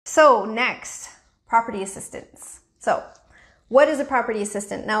So next, property assistants. So what is a property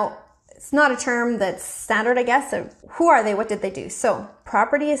assistant? Now, it's not a term that's standard, I guess. So who are they? What did they do? So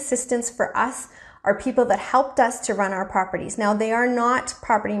property assistants for us are people that helped us to run our properties. Now, they are not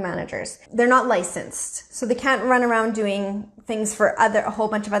property managers. They're not licensed. So they can't run around doing things for a whole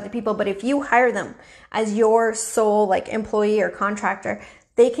bunch of other people. But if you hire them as your sole employee or contractor,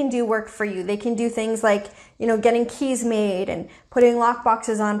 they can do work for you. They can do things like, getting keys made and putting lock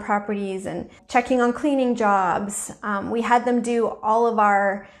boxes on properties and checking on cleaning jobs. We had them do all of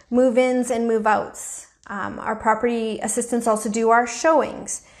our move-ins and move-outs. Our property assistants also do our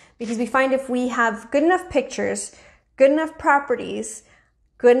showings, because we find if we have good enough pictures, good enough properties,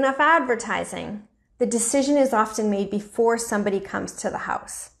 good enough advertising, the decision is often made before somebody comes to the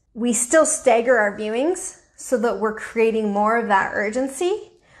house. We still stagger our viewings so that we're creating more of that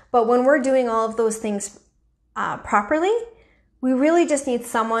urgency. But when we're doing all of those things properly, we really just need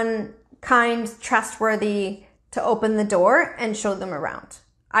someone kind, trustworthy to open the door and show them around.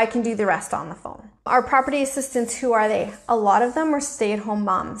 I can do the rest on the phone. Our property assistants, who are they? A lot of them are stay-at-home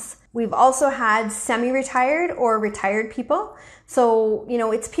moms. We've also had semi-retired or retired people. So,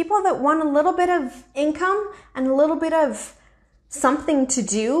 it's people that want a little bit of income and a little bit of something to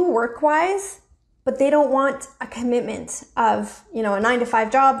do work-wise, but they don't want a commitment of, a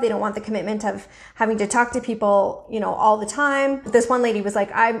 9-to-5 job. They don't want the commitment of having to talk to people, all the time. This one lady was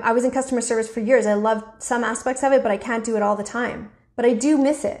like, I was in customer service for years. I loved some aspects of it, but I can't do it all the time. But I do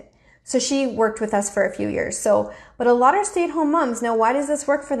miss it. So she worked with us for a few years. But a lot of stay-at-home moms, now why does this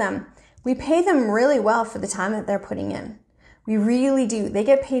work for them? We pay them really well for the time that they're putting in. We really do. They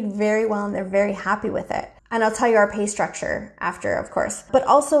get paid very well and they're very happy with it. And I'll tell you our pay structure after, of course. But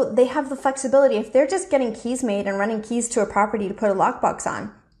also they have the flexibility. If they're just getting keys made and running keys to a property to put a lockbox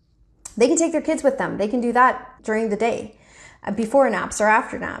on, they can take their kids with them. They can do that during the day, before naps or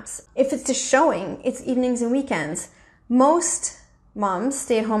after naps. If it's a showing, it's evenings and weekends. Most moms,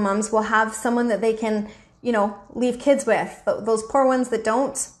 stay-at-home moms, will have someone that they can, leave kids with. Those poor ones that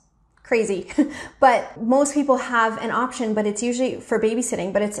don't, crazy. But most people have an option, but it's usually for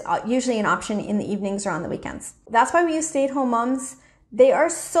babysitting, but it's usually an option in the evenings or on the weekends. That's why we use stay-at-home moms. They are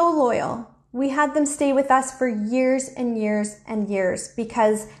so loyal. We had them stay with us for years and years and years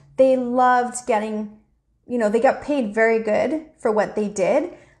because they loved getting, they got paid very good for what they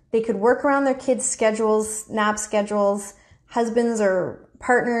did. They could work around their kids' schedules, nap schedules, husbands or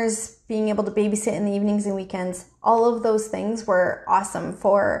partners being able to babysit in the evenings and weekends. All of those things were awesome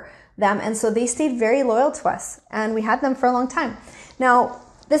for them. And so they stayed very loyal to us and we had them for a long time. Now,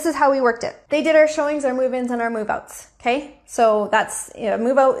 this is how we worked it. They did our showings, our move-ins, and our move-outs. Okay. So that's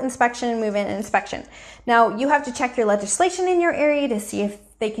move-out inspection, move-in inspection. Now you have to check your legislation in your area to see if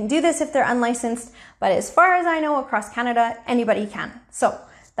they can do this if they're unlicensed. But as far as I know, across Canada, anybody can. So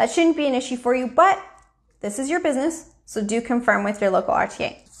that shouldn't be an issue for you, but this is your business. So do confirm with your local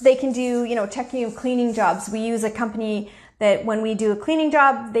RTA. They can do, checking of cleaning jobs. We use a company that when we do a cleaning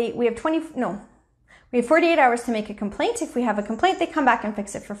job, we have 48 hours to make a complaint. If we have a complaint, they come back and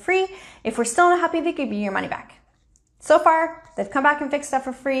fix it for free. If we're still not happy, they give you your money back. So far, they've come back and fixed stuff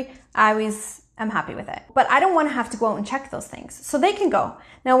for free. I always am happy with it. But I don't want to have to go out and check those things. So they can go.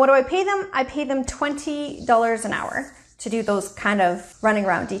 Now, what do I pay them? I pay them $20 an hour to do those kind of running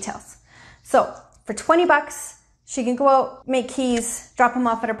around details. So for $20, she can go out, make keys, drop them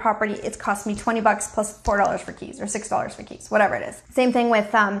off at her property. It's cost me $20 plus $4 for keys or $6 for keys, whatever it is. Same thing with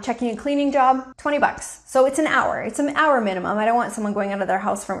checking a cleaning job, $20. So it's an hour. It's an hour minimum. I don't want someone going out of their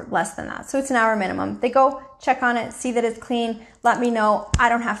house for less than that. So it's an hour minimum. They go, check on it, see that it's clean, let me know. I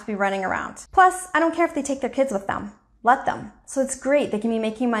don't have to be running around. Plus, I don't care if they take their kids with them. Let them. So it's great. They can be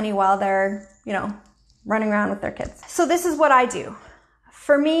making money while they're, running around with their kids. So this is what I do.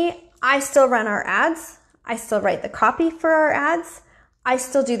 For me, I still run our ads. I still write the copy for our ads. I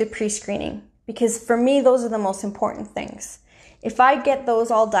still do the pre-screening because for me, those are the most important things. If I get those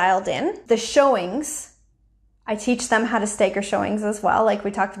all dialed in, the showings, I teach them how to stagger showings as well, like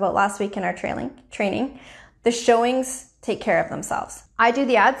we talked about last week in our training. The showings take care of themselves. I do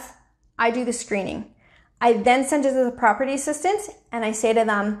the ads. I do the screening. I then send it to the property assistant and I say to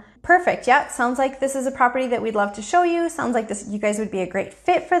them, perfect. Yeah, sounds like this is a property that we'd love to show you. Sounds like you guys would be a great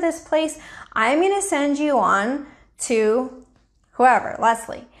fit for this place. I'm going to send you on to whoever,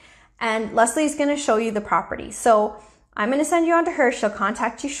 Leslie. And Leslie's going to show you the property. So I'm going to send you on to her. She'll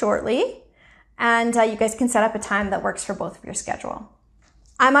contact you shortly. And you guys can set up a time that works for both of your schedule.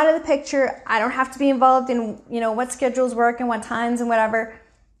 I'm out of the picture. I don't have to be involved in, what schedules work and what times and whatever.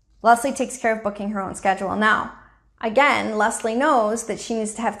 Leslie takes care of booking her own schedule. Now, again, Leslie knows that she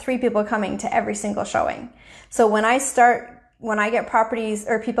needs to have 3 people coming to every single showing. So when I start, when I get properties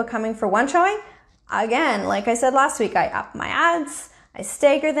or people coming for one showing, again, like I said last week, I up my ads, I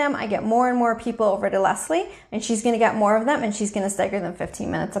stagger them, I get more and more people over to Leslie, and she's going to get more of them, and she's going to stagger them 15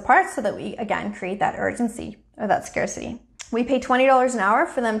 minutes apart so that we, again, create that urgency or that scarcity. We pay $20 an hour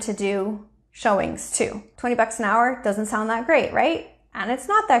for them to do showings too. $20 an hour doesn't sound that great, right? And it's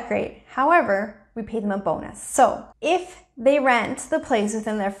not that great. However, we pay them a bonus. So if they rent the place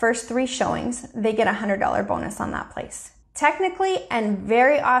within their first 3 showings, they get a $100 bonus on that place. Technically, and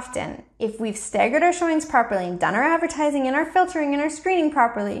very often, if we've staggered our showings properly and done our advertising and our filtering and our screening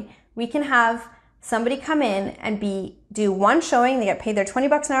properly, we can have somebody come in and do one showing. They get paid their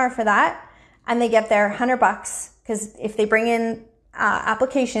 $20 an hour for that, and they get their $100 because if they bring in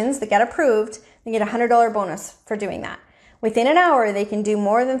applications that get approved, they get a $100 bonus for doing that. Within an hour, they can do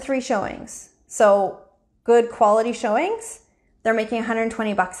more than 3 showings. So good quality showings, they're making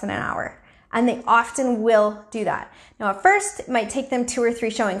 $120 an hour. And they often will do that. Now, at first, it might take them 2 or 3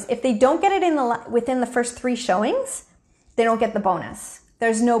 showings. If they don't get it within the first 3 showings, they don't get the bonus.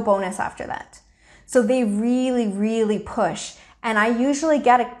 There's no bonus after that. So they really, really push. And I usually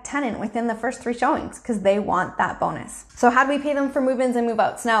get a tenant within the first 3 showings because they want that bonus. So how do we pay them for move-ins and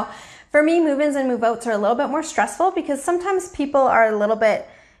move-outs? Now, for me, move-ins and move-outs are a little bit more stressful because sometimes people are a little bit,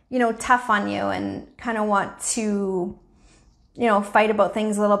 tough on you and kind of want to fight about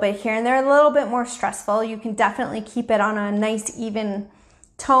things a little bit here, and they're a little bit more stressful. You can definitely keep it on a nice, even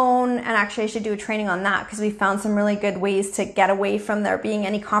tone, and actually I should do a training on that because we found some really good ways to get away from there being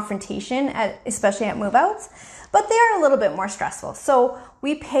any confrontation, especially at move-outs, but they are a little bit more stressful. So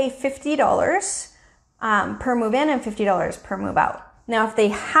we pay $50 per move-in and $50 per move-out. Now, if they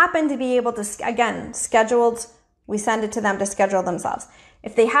happen to be able to, again, scheduled, we send it to them to schedule themselves.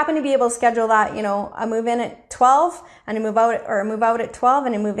 If they happen to be able to schedule that, a move in at 12 and a move out at 12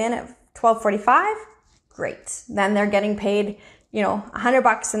 and a move in at 12:45, great. Then they're getting paid,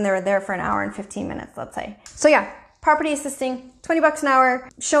 $100 and they're there for an hour and 15 minutes, let's say. So yeah, property assisting, $20 an hour.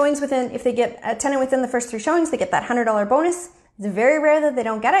 Showings if they get a tenant within the first 3 showings, they get that $100 bonus. It's very rare that they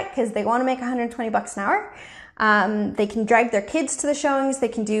don't get it because they want to make $120 an hour. They can drag their kids to the showings. They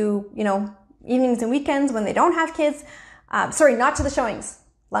can do, evenings and weekends when they don't have kids. Not to the showings.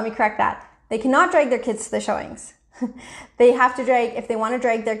 Let me correct that. They cannot drag their kids to the showings. They have to if they want to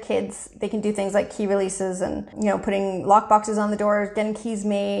drag their kids, they can do things like key releases and, putting lock boxes on the doors, getting keys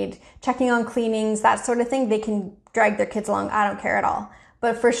made, checking on cleanings, that sort of thing. They can drag their kids along. I don't care at all.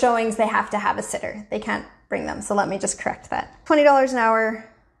 But for showings, they have to have a sitter. They can't bring them. So let me just correct that. $20 an hour.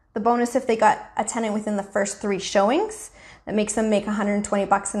 The bonus if they got a tenant within the first 3 showings, that makes them make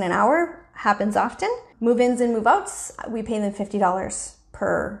 $120 in an hour. Happens often. Move-ins and move-outs, we pay them $50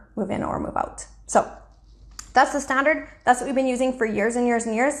 per move-in or move-out. So that's the standard. That's what we've been using for years and years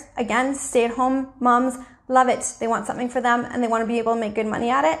and years. Again, stay-at-home moms love it. They want something for them and they want to be able to make good money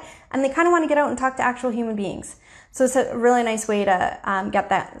at it. And they kind of want to get out and talk to actual human beings. So it's a really nice way to get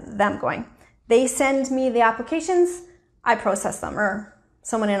them going. They send me the applications, I process them, or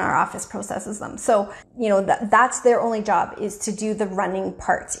someone in our office processes them. So, that's their only job, is to do the running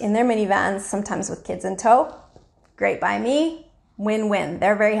part in their minivans, sometimes with kids in tow. Great by me. Win-win.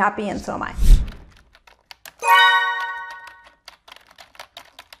 They're very happy and so am I.